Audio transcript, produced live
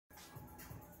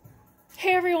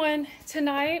Hey everyone,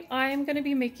 tonight I'm going to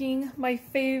be making my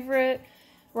favorite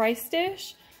rice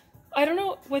dish. I don't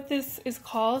know what this is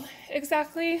called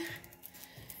exactly,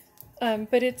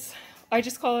 but I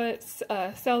just call it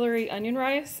celery onion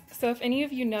rice. So if any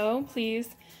of you know, please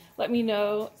let me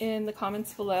know in the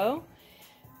comments below.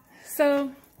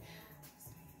 So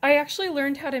I actually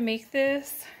learned how to make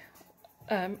this.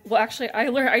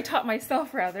 I taught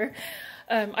myself rather.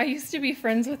 I used to be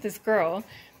friends with this girl,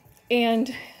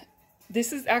 and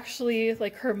this is actually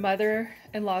like her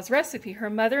mother-in-law's recipe. Her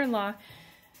mother-in-law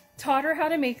taught her how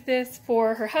to make this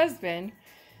for her husband.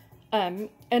 And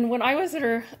when I was at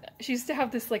her, she used to have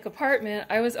this like apartment.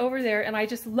 I was over there and I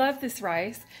just loved this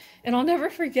rice. And I'll never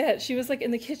forget, she was like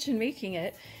in the kitchen making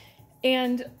it.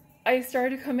 And I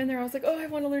started to come in there. I was like, oh, I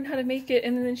want to learn how to make it.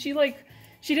 And then she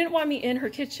didn't want me in her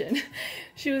kitchen.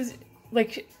 She was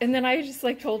like, and then I just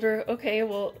like told her, okay,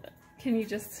 well, can you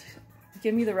just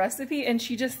give me the recipe? And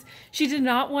she did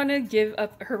not want to give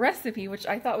up her recipe, which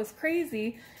I thought was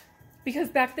crazy, because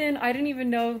back then I didn't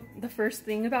even know the first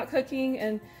thing about cooking,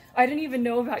 and I didn't even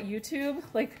know about YouTube.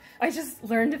 Like, I just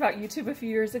learned about YouTube a few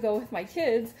years ago with my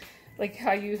kids, like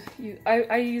how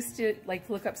I used to like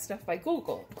look up stuff by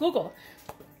Google.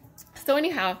 So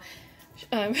anyhow,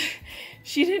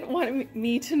 she didn't want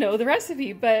me to know the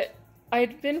recipe, but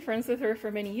I'd been friends with her for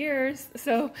many years,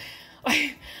 so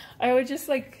I would just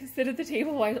like sit at the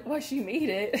table while she made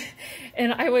it,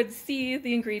 and I would see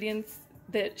the ingredients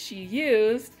that she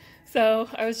used. So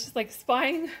I was just like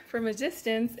spying from a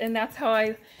distance, and that's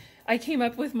how I came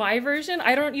up with my version.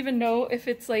 I don't even know if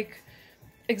it's like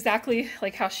exactly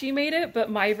like how she made it, but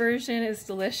my version is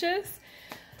delicious.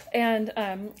 And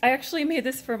I actually made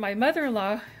this for my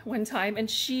mother-in-law one time, and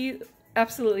she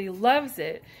absolutely loves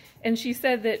it. And she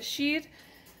said that she'd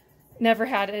never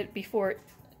had it before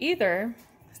either,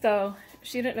 so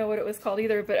she didn't know what it was called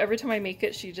either, but every time I make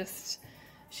it, she just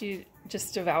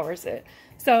devours it.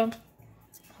 So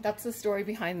that's the story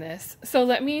behind this. So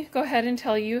let me go ahead and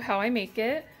tell you how I make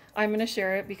it. I'm going to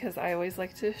share it because I always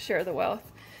like to share the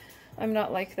wealth. I'm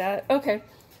not like that. Okay,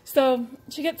 so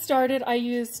to get started, I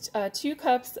used 2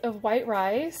 cups of white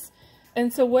rice.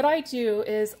 And so what I do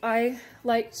is I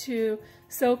like to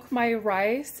soak my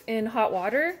rice in hot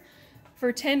water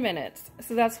for 10 minutes.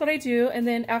 So that's what I do. And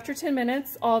then after 10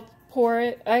 minutes, I'll pour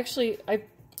it. Let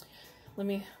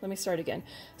me start again.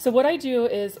 So what I do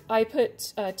is I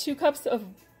put 2 cups of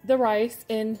the rice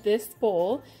in this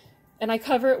bowl, and I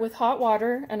cover it with hot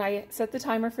water, and I set the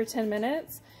timer for 10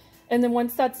 minutes. And then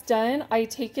once that's done, I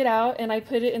take it out and I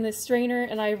put it in this strainer,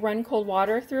 and I run cold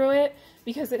water through it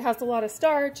because it has a lot of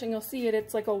starch, and you'll see it,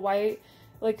 it's like a white,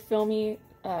 like filmy,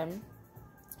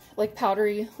 like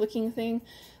powdery looking thing.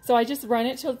 So I just run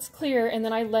it till it's clear, and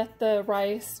then I let the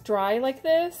rice dry like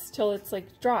this till it's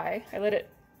like dry. I let it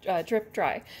drip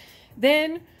dry.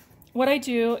 Then what I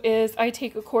do is I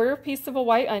take a quarter piece of a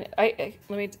white onion.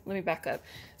 Let me back up.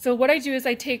 So what I do is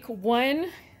I take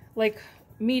one like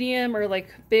medium or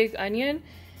like big onion,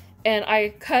 and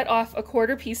I cut off a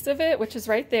quarter piece of it, which is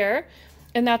right there,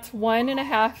 and that's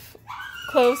 1.5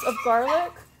 cloves of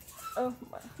garlic. Oh,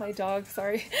 my dog,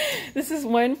 sorry. This is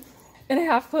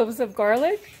 1.5 cloves of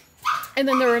garlic. And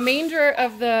then the remainder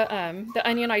of the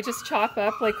onion I just chop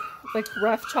up like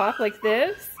rough chop like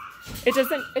this. It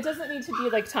doesn't need to be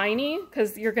like tiny,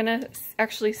 because you're gonna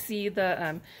actually see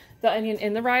the onion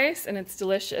in the rice, and it's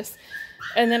delicious.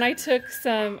 And then I took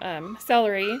some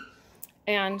celery,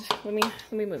 and let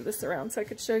me move this around so I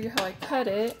could show you how I cut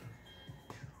it.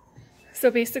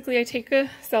 So basically I take a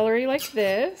celery like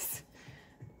this.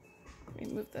 Let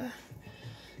me move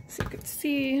so you could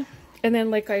see. And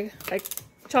then like I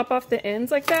chop off the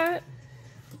ends like that.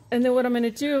 And then what I'm going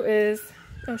to do is,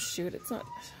 oh shoot, it's not,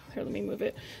 here, let me move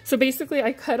it. So basically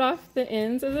I cut off the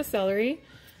ends of the celery,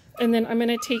 and then I'm going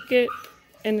to take it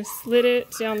and slit it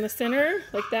down the center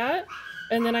like that.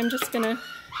 And then I'm just going to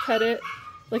cut it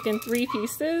like in 3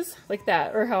 pieces like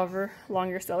that, or however long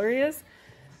your celery is.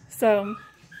 So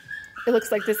it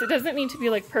looks like this. It doesn't need to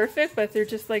be like perfect, but they're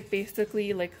just like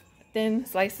basically like thin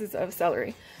slices of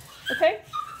celery. Okay,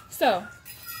 so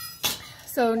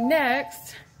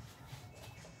next,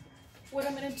 what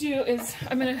I'm going to do is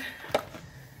I'm going to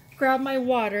grab my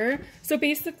water. So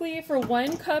basically for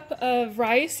 1 cup of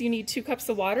rice, you need 2 cups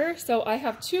of water. So I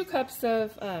have 2 cups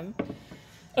of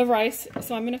rice.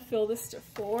 So I'm going to fill this to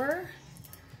 4.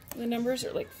 The numbers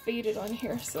are like faded on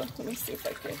here. So let me see if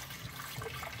I could.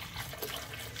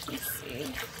 Let's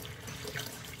see.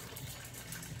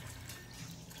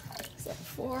 Is that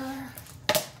 4?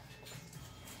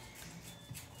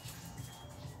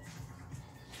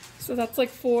 So that's like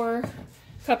 4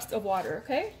 cups of water,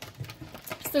 okay?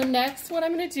 So next what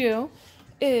I'm going to do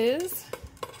is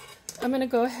I'm gonna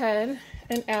go ahead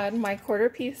and add my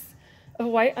 1/4 piece of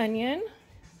white onion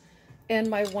and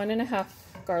my 1½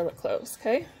 garlic cloves,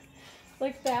 okay?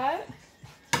 Like that.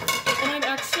 And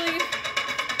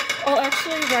I'll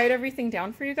actually write everything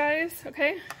down for you guys,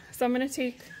 okay? So I'm gonna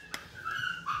take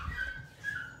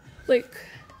like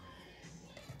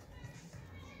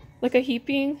a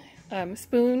heaping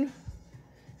spoon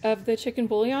of the chicken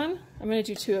bouillon. I'm gonna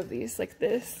do 2 of these like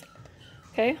this,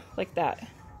 okay? Like that.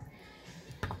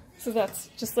 So that's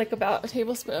just like about a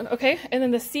tablespoon, okay? And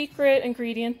then the secret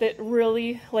ingredient that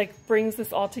really like brings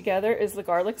this all together is the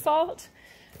garlic salt.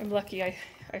 I'm lucky I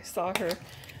saw her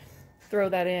throw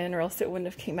that in, or else it wouldn't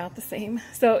have came out the same.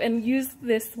 So, and use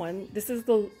this one. This is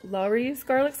the Lawry's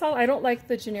garlic salt. I don't like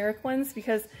the generic ones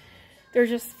because they're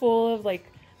just full of like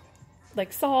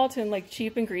salt and like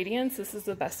cheap ingredients. This is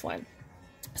the best one.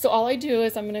 So all I do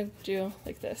is I'm gonna do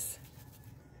like this,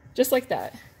 just like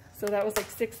that. So that was like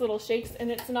 6 little shakes,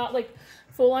 and it's not like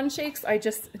full-on shakes. I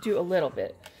just do a little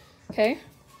bit, okay?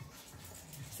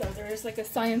 So there's like a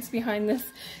science behind this,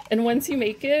 and once you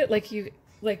make it, it's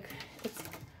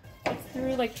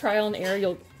through like trial and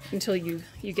error until you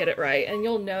get it right, and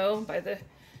you'll know by the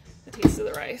taste of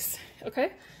the rice,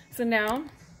 okay? So now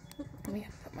let me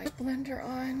put my blender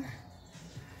on.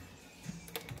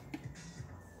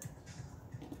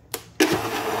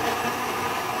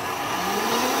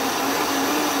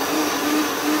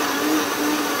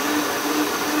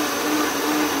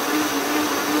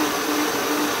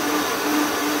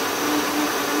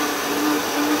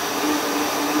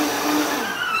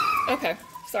 Okay,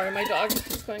 sorry, my dog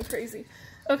is going crazy.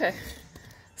 Okay,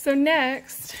 so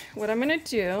next, what I'm gonna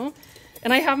do,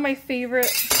 and I have my favorite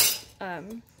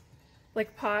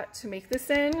like pot to make this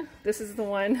in. This is the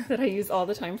one that I use all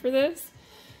the time for this.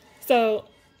 So,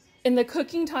 and the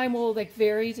cooking time will like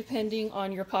vary depending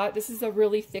on your pot. This is a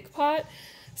really thick pot,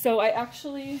 so I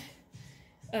actually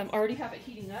already have it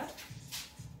heating up.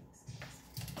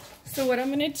 So what I'm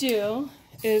gonna do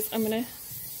is I'm gonna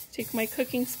take my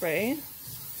cooking spray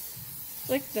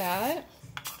like that,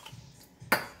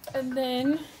 and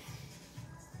then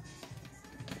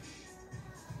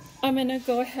I'm gonna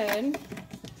go ahead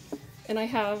and I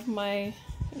have my, I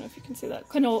don't know if you can see that,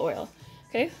 canola oil.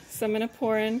 Okay, so I'm gonna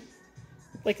pour in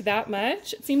like that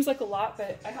much. It seems like a lot,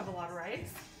 but I have a lot of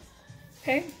rice.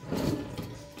 Okay,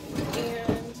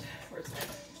 and where's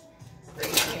my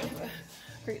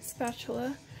great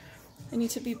spatula? I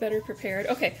need to be better prepared.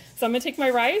 Okay, so I'm gonna take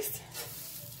my rice,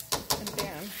 and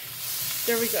bam,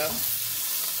 there we go.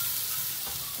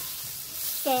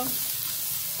 So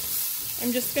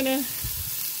I'm just gonna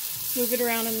move it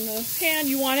around in the pan.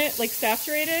 You want it like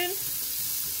saturated.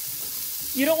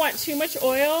 You don't want too much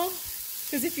oil,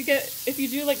 because if you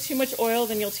do like too much oil,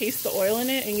 then you'll taste the oil in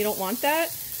it, and you don't want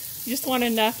that. You just want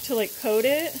enough to like coat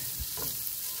it.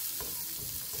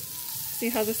 See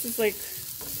how this is like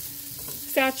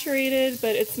saturated,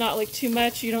 but it's not like too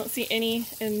much. You don't see any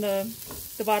in the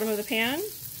bottom of the pan.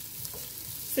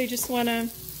 So you just want to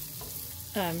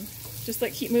just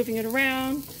like keep moving it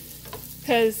around,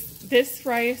 because this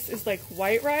rice is like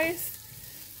white rice,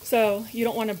 so you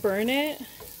don't want to burn it.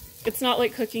 It's not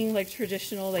like cooking like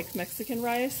traditional like Mexican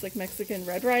rice, like Mexican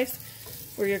red rice,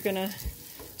 where you're gonna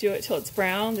do it till it's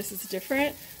brown. This is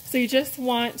different. So you just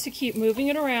want to keep moving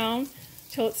it around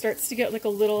till it starts to get like a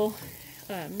little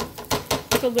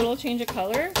change of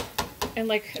color. And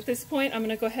like at this point, I'm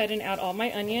gonna go ahead and add all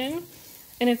my onion,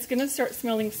 and it's gonna start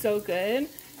smelling so good.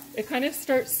 It kind of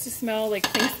starts to smell like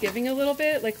Thanksgiving a little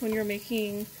bit, like when you're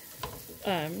making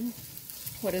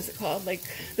what is it called, like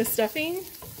the stuffing,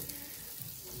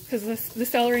 because the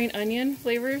celery and onion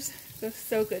flavors go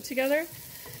so good together.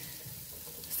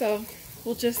 So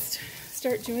we'll just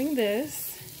start doing this.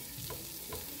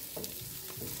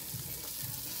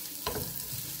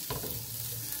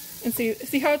 And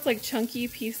see how it's like chunky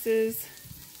pieces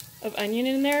of onion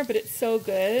in there, but it's so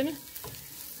good.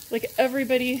 Like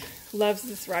everybody loves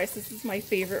this rice. This is my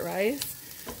favorite rice,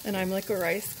 and I'm like a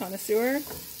rice connoisseur.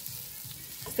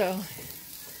 So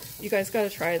you guys got to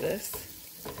try this.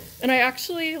 And I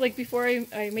actually, like before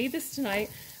I made this tonight,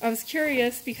 I was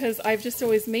curious because I've just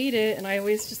always made it, and I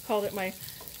always just called it my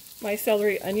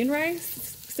celery onion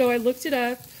rice. So I looked it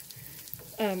up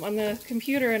on the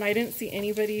computer, and I didn't see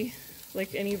anybody,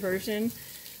 like any version.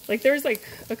 Like there's like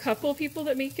a couple people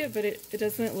that make it, but it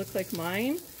doesn't look like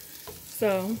mine.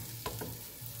 So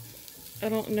I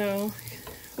don't know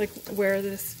like where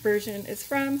this version is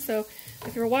from. So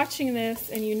if you're watching this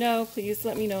and you know, please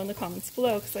let me know in the comments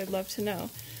below, because I'd love to know.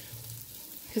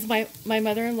 Because my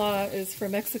mother-in-law is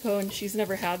from Mexico, and she's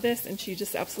never had this, and she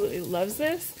just absolutely loves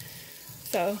this.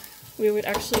 So we would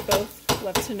actually both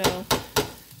love to know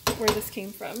where this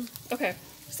came from. Okay,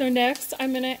 so next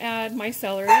I'm gonna add my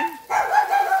celery.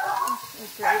 Oh,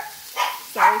 great.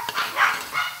 Sorry.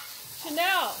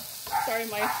 Chanel! Sorry,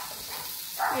 my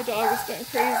dog is going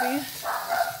crazy.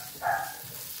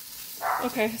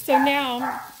 Okay, so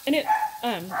now,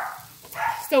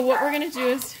 so what we're gonna do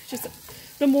is just,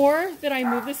 the more that I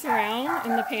move this around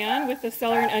in the pan with the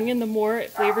celery and onion, the more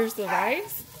it flavors the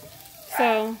rice.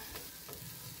 So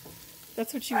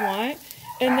that's what you want.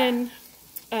 And then,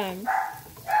 sorry,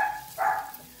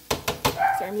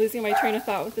 I'm losing my train of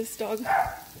thought with this dog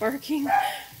barking.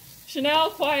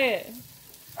 Chanel, quiet.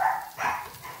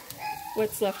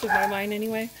 What's left of my mind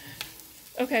anyway.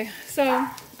 Okay, so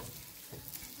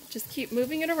just keep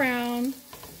moving it around.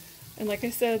 And like I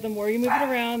said, the more you move it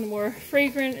around, the more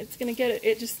fragrant it's gonna get.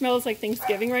 It just smells like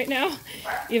Thanksgiving right now,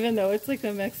 even though it's like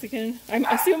a Mexican. I'm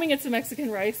assuming it's a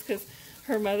Mexican rice because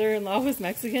her mother-in-law was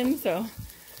Mexican, so,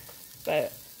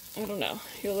 but I don't know.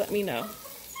 You'll let me know.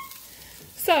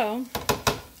 So,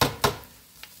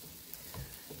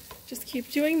 just keep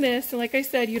doing this. And like I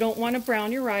said, you don't want to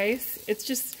brown your rice. It's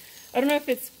just, I don't know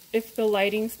if the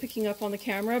lighting's picking up on the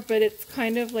camera, but it's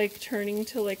kind of like turning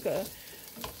to like a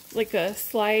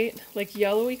slight like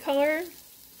yellowy color.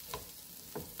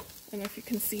 I don't know if you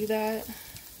can see that.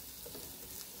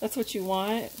 That's what you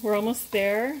want. We're almost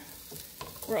there.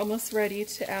 We're almost ready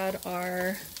to add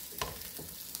our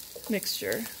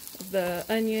mixture of the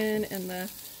onion and the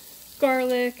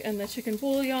garlic and the chicken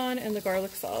bouillon and the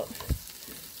garlic salt.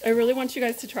 I really want you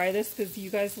guys to try this because you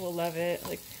guys will love it.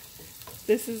 Like,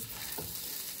 this is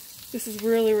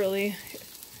really, really,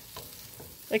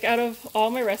 like, out of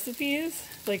all my recipes,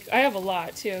 like, I have a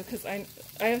lot too because I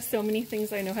have so many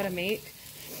things I know how to make.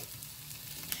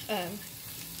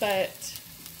 But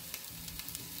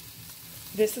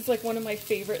this is like one of my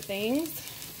favorite things,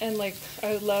 and like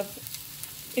I would love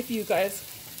if you guys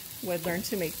would learn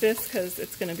to make this because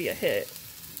it's going to be a hit.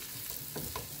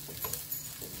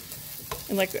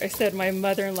 And like I said, my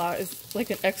mother-in-law is like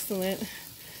an excellent,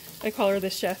 I call her the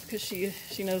chef because she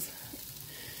knows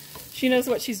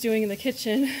what she's doing in the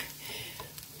kitchen.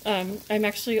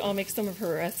 I'll make some of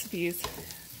her recipes,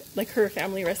 like her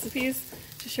family recipes,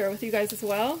 to share with you guys as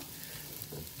well.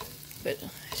 But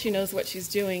she knows what she's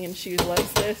doing and she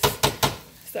loves this.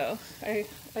 So I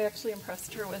actually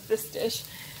impressed her with this dish.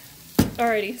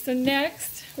 Alrighty, so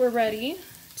next we're ready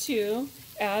to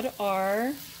add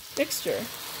our mixture.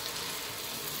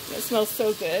 It smells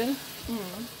so good.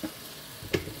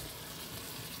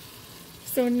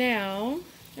 So now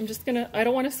I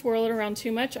don't want to swirl it around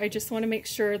too much. I just want to make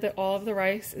sure that all of the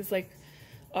rice is like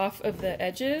off of the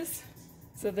edges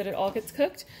so that it all gets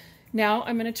cooked. Now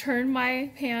I'm going to turn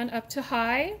my pan up to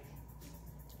high,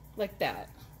 like that.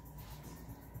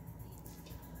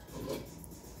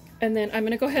 And then I'm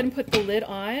going to go ahead and put the lid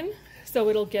on so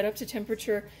it'll get up to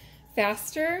temperature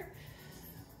faster.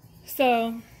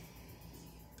 So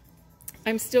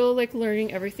I'm still like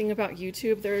learning everything about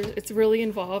YouTube. It's really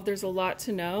involved. There's a lot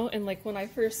to know. And like when I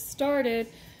first started,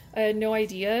 I had no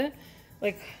idea.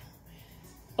 Like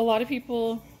a lot of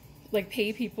people like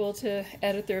pay people to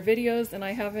edit their videos and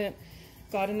I haven't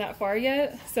gotten that far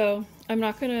yet. So I'm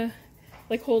not gonna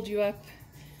like hold you up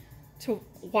to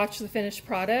watch the finished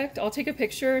product. I'll take a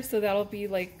picture, so that'll be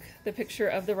like the picture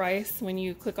of the rice. When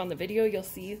you click on the video, you'll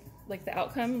see like the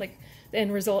outcome, like the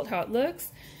end result, how it looks.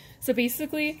 So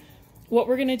basically what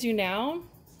we're gonna do now,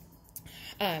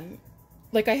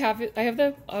 like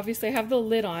obviously I have the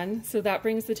lid on, so that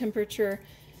brings the temperature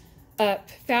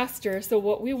up faster. So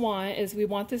what we want is we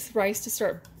want this rice to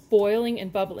start boiling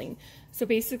and bubbling. So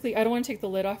basically, I don't want to take the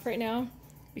lid off right now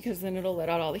because then it'll let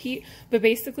out all the heat. But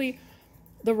basically,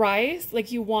 the rice,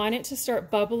 like you want it to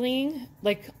start bubbling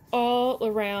like all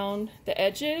around the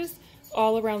edges,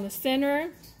 all around the center.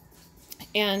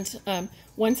 And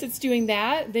once it's doing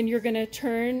that, then you're going to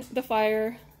turn the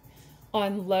fire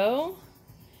on low.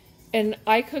 And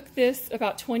I cook this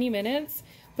about 20 minutes,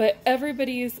 but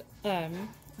everybody's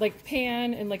like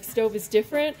pan and like stove is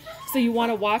different, so you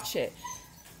want to watch it,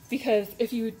 because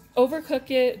if you overcook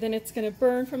it, then it's going to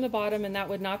burn from the bottom and that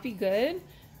would not be good.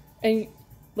 And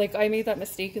like I made that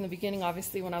mistake in the beginning,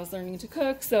 obviously, when I was learning to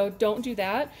cook, so don't do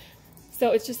that.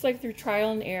 So it's just like through trial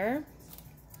and error.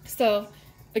 So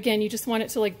again, you just want it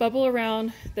to like bubble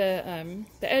around the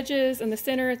edges and the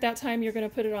center. At that time, you're going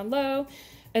to put it on low,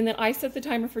 and then I set the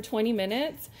timer for 20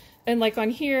 minutes. And like on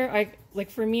here,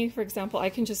 for me, for example, I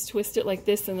can just twist it like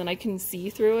this and then I can see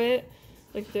through it,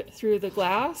 like through the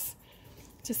glass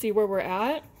to see where we're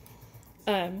at.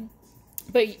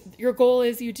 But your goal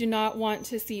is you do not want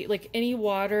to see like any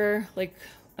water, like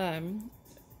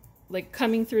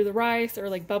coming through the rice or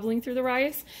like bubbling through the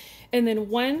rice. And then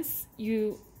once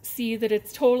you see that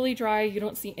it's totally dry, you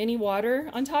don't see any water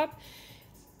on top,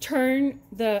 turn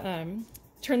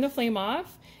the flame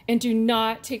off and do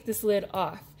not take this lid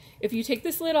off. If you take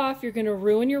this lid off, you're gonna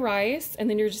ruin your rice and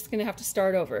then you're just gonna have to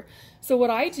start over. So what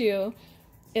I do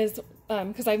is,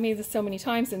 because I've made this so many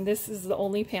times and this is the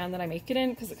only pan that I make it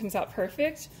in because it comes out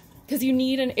perfect, because you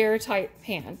need an airtight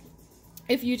pan.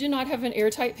 If you do not have an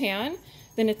airtight pan,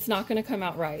 then it's not gonna come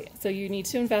out right. So you need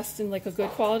to invest in like a good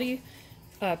quality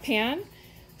pan.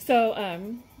 So,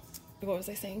 what was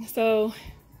I saying? So,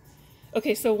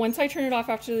 okay, so once I turn it off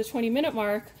after the 20-minute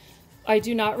mark, I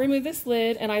do not remove this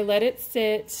lid and I let it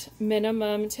sit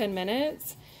minimum 10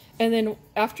 minutes. And then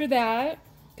after that,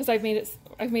 because I've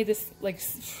made this like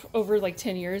over like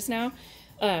 10 years now.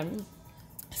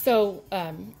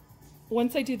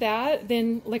 Once I do that,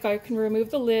 then like I can remove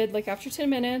the lid like after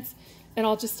 10 minutes and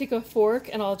I'll just take a fork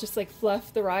and I'll just like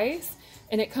fluff the rice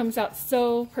and it comes out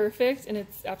so perfect and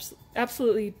it's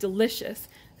absolutely delicious.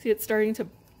 See, it's starting to,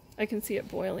 I can see it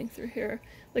boiling through here,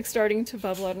 like starting to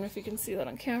bubble. I don't know if you can see that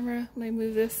on camera. When I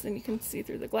move this, and you can see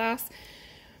through the glass.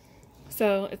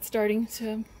 So it's starting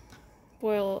to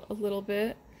boil a little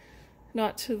bit,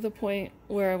 not to the point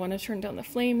where I want to turn down the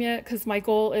flame yet, because my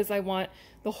goal is I want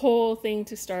the whole thing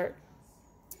to start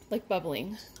like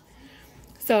bubbling.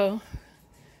 So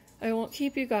I won't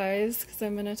keep you guys because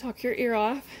I'm going to talk your ear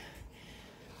off.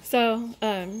 So,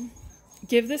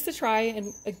 give this a try,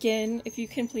 and again, if you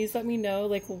can please let me know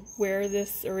like where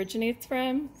this originates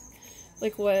from,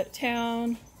 like what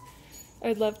town.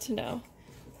 I'd love to know.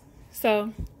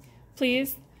 So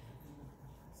please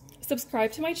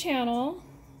subscribe to my channel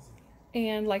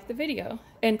and like the video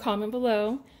and comment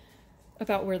below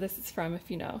about where this is from if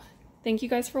you know. Thank you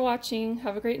guys for watching.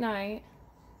 Have a great night.